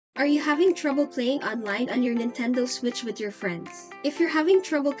Are you having trouble playing online on your Nintendo Switch with your friends? If you're having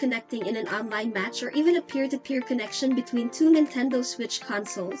trouble connecting in an online match or even a peer-to-peer connection between two Nintendo Switch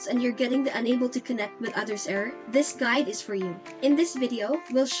consoles and you're getting the unable to connect with others error, this guide is for you. In this video,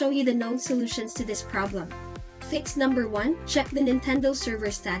 we'll show you the known solutions to this problem. Fix number 1, check the Nintendo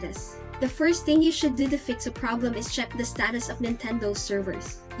server status. The first thing you should do to fix a problem is check the status of Nintendo's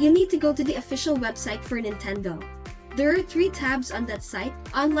servers. You need to go to the official website for Nintendo. There are 3 tabs on that site: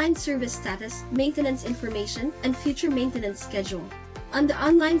 Online Service Status, Maintenance Information, and Future Maintenance Schedule. On the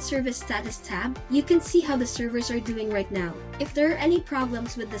Online Service Status tab, you can see how the servers are doing right now. If there are any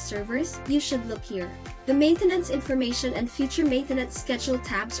problems with the servers, you should look here. The Maintenance Information and Future Maintenance Schedule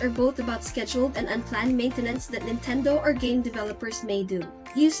tabs are both about scheduled and unplanned maintenance that Nintendo or game developers may do.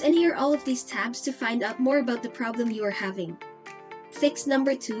 Use any or all of these tabs to find out more about the problem you are having. Fix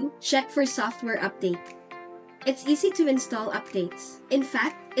number 2, check for software update. It's easy to install updates. In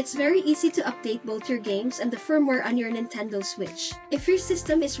fact, it's very easy to update both your games and the firmware on your Nintendo Switch. If your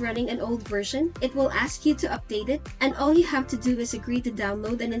system is running an old version, it will ask you to update it, and all you have to do is agree to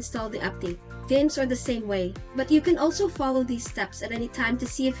download and install the update. Games are the same way, but you can also follow these steps at any time to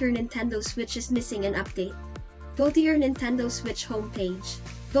see if your Nintendo Switch is missing an update. Go to your Nintendo Switch homepage.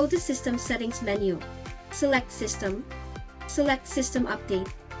 Go to System Settings menu. Select System. Select System Update.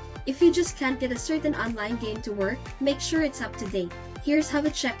 If you just can't get a certain online game to work, make sure it's up to date. Here's how to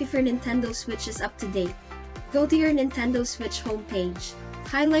check if your Nintendo Switch is up to date. Go to your Nintendo Switch homepage.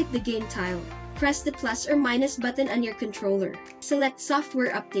 Highlight the game tile. Press the plus or minus button on your controller. Select Software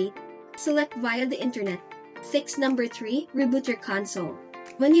Update. Select via the internet. Fix number 3, reboot your console.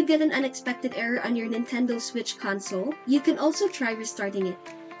 When you get an unexpected error on your Nintendo Switch console, you can also try restarting it.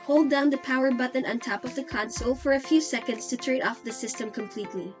 Hold down the power button on top of the console for a few seconds to turn off the system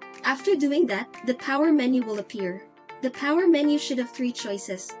completely. After doing that, the power menu will appear. The power menu should have 3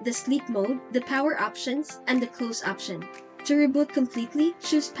 choices: the sleep mode, the power options, and the close option. To reboot completely,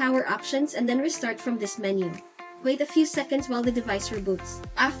 choose power options and then restart from this menu. Wait a few seconds while the device reboots.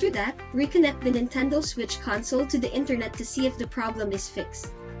 After that, reconnect the Nintendo Switch console to the internet to see if the problem is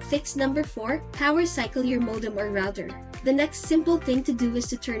fixed. Fix number 4, power cycle your modem or router. The next simple thing to do is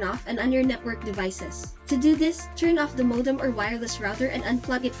to turn off and on your network devices. To do this, turn off the modem or wireless router and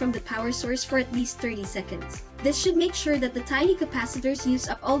unplug it from the power source for at least 30 seconds. This should make sure that the tiny capacitors use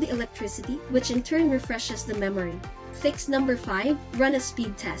up all the electricity, which in turn refreshes the memory. Fix number 5, run a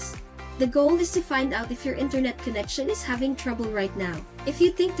speed test. The goal is to find out if your internet connection is having trouble right now. If you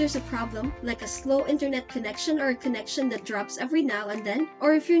think there's a problem, like a slow internet connection or a connection that drops every now and then,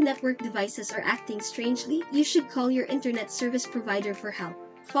 or if your network devices are acting strangely, you should call your internet service provider for help.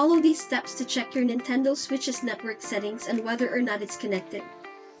 Follow these steps to check your Nintendo Switch's network settings and whether or not it's connected.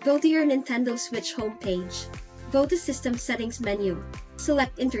 Go to your Nintendo Switch homepage. Go to System Settings menu.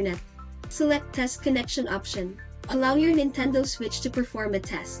 Select Internet. Select Test Connection option. Allow your Nintendo Switch to perform a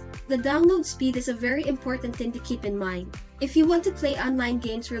test. The download speed is a very important thing to keep in mind. If you want to play online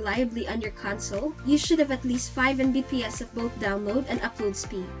games reliably on your console, you should have at least 5 Mbps of both download and upload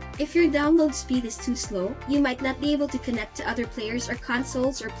speed. If your download speed is too slow, you might not be able to connect to other players or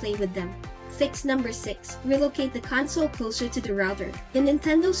consoles or play with them. Fix number 6, relocate the console closer to the router. The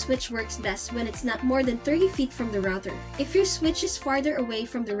Nintendo Switch works best when it's not more than 30 feet from the router. If your Switch is farther away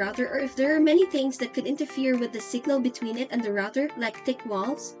from the router, or if there are many things that could interfere with the signal between it and the router, like thick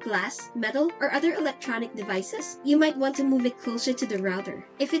walls, glass, metal, or other electronic devices, you might want to move it closer to the router.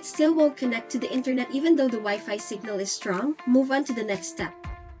 If it still won't connect to the internet even though the Wi-Fi signal is strong, move on to the next step.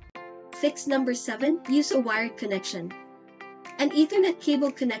 Fix number 7, use a wired connection. An Ethernet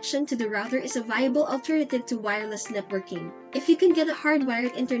cable connection to the router is a viable alternative to wireless networking. If you can get a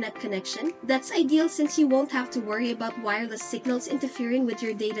hardwired internet connection, that's ideal since you won't have to worry about wireless signals interfering with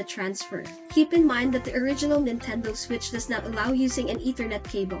your data transfer. Keep in mind that the original Nintendo Switch does not allow using an Ethernet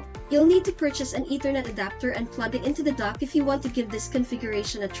cable. You'll need to purchase an Ethernet adapter and plug it into the dock if you want to give this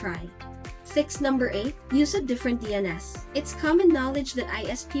configuration a try. Fix number 8, use a different DNS. It's common knowledge that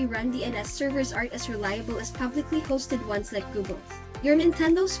ISP-run DNS servers aren't as reliable as publicly hosted ones like Google's. Your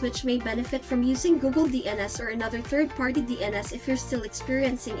Nintendo Switch may benefit from using Google DNS or another third-party DNS if you're still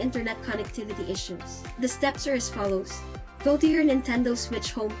experiencing internet connectivity issues. The steps are as follows. Go to your Nintendo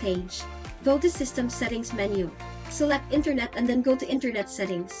Switch homepage. Go to System Settings menu. Select Internet and then go to Internet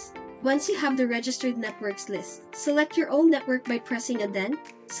Settings. Once you have the registered networks list, select your own network by pressing a then.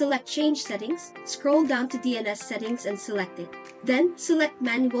 Select Change Settings, scroll down to DNS Settings and select it. Then, select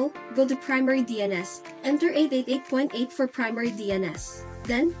Manual, go to Primary DNS, enter 888.8 for Primary DNS.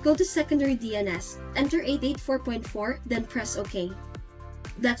 Then, go to Secondary DNS, enter 884.4, then press OK.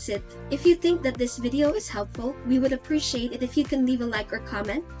 That's it. If you think that this video is helpful, we would appreciate it if you can leave a like or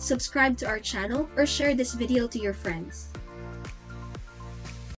comment, subscribe to our channel, or share this video to your friends.